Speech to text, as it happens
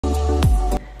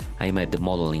I made the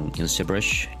modeling in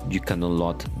Zbrush. You can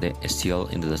download the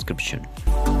Escale in the description.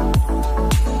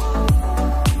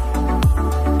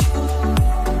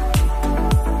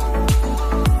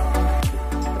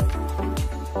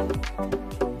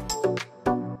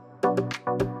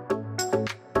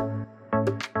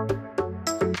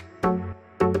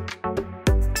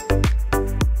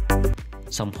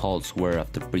 Some holes were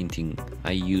after printing.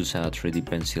 I use a 3D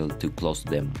pencil to close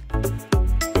them.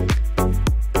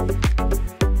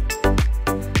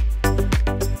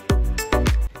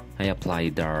 I apply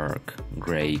dark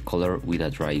gray color with a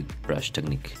dry brush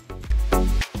technique.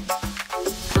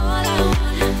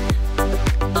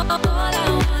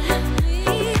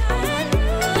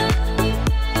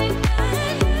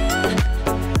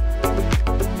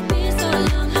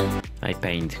 I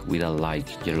paint with a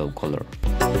light yellow color.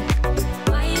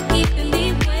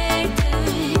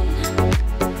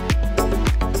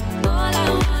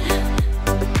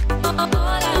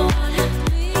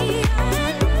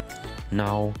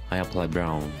 Now I apply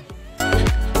brown.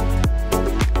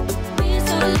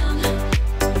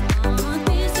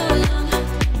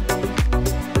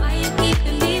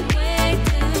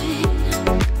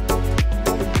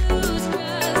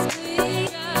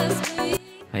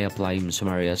 I apply in some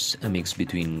areas a mix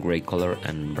between gray color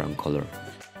and brown color.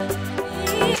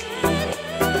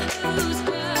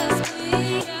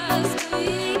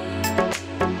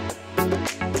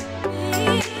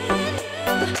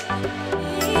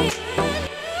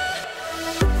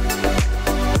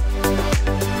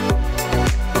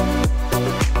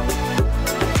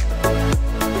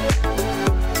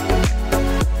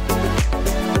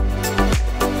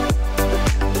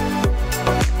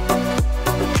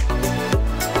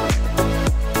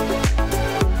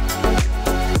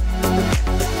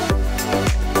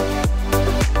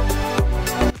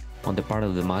 On the part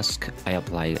of the mask, I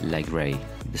apply light gray,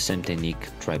 the same technique,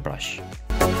 dry brush.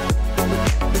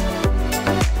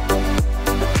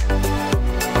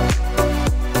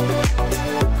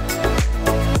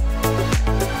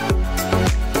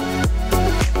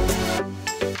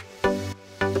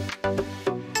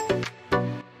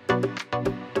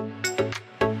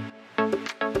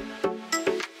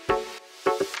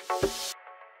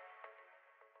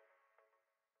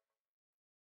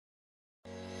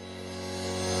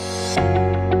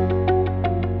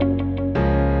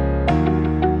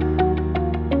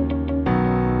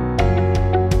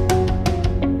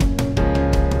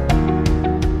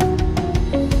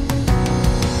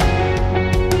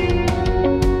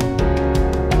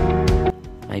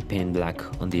 I paint black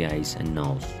on the eyes and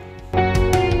nose.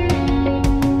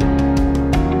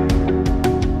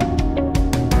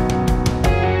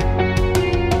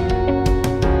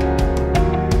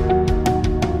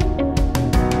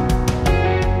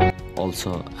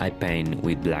 Also, I paint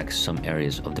with black some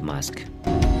areas of the mask.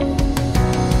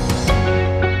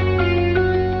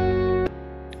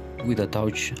 With a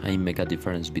touch, I make a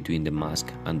difference between the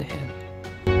mask and the head.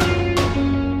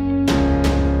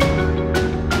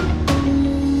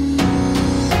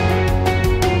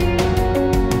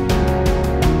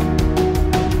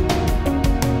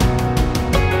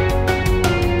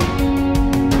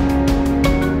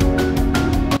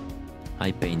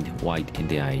 I paint white in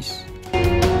the eyes.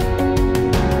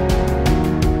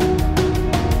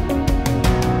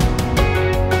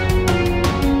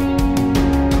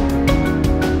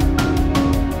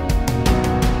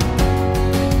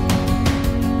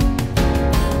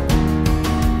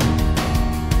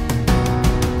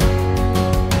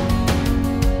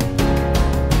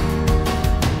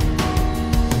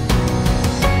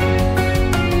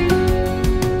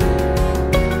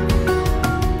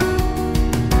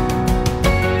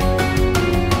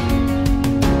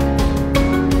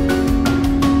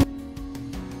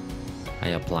 I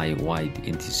apply white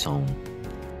in the zone.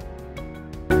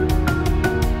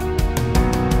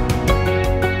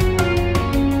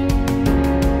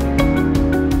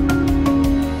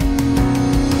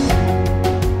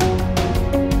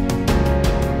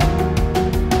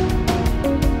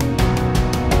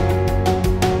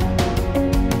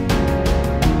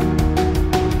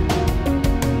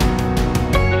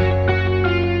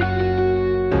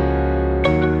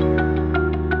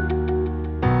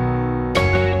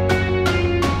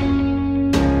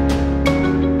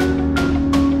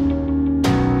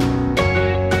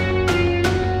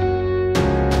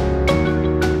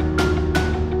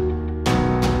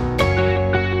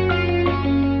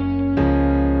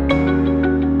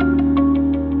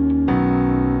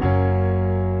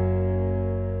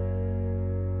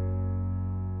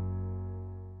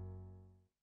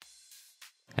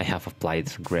 I have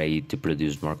applied gray to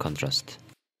produce more contrast.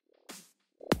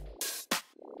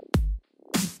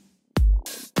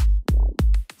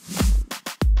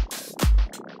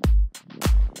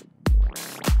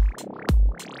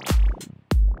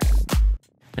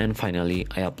 And finally,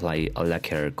 I apply a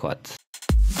lacquer coat.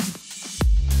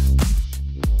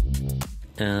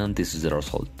 And this is the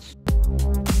result.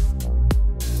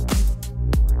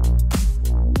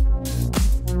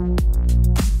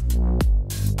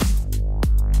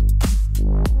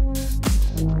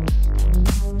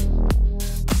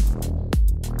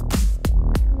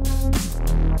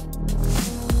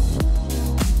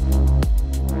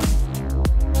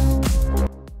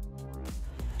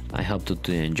 I hope that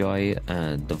you enjoy.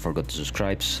 Don't forget to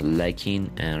subscribe, liking,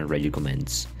 and write your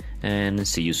comments. And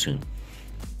see you soon.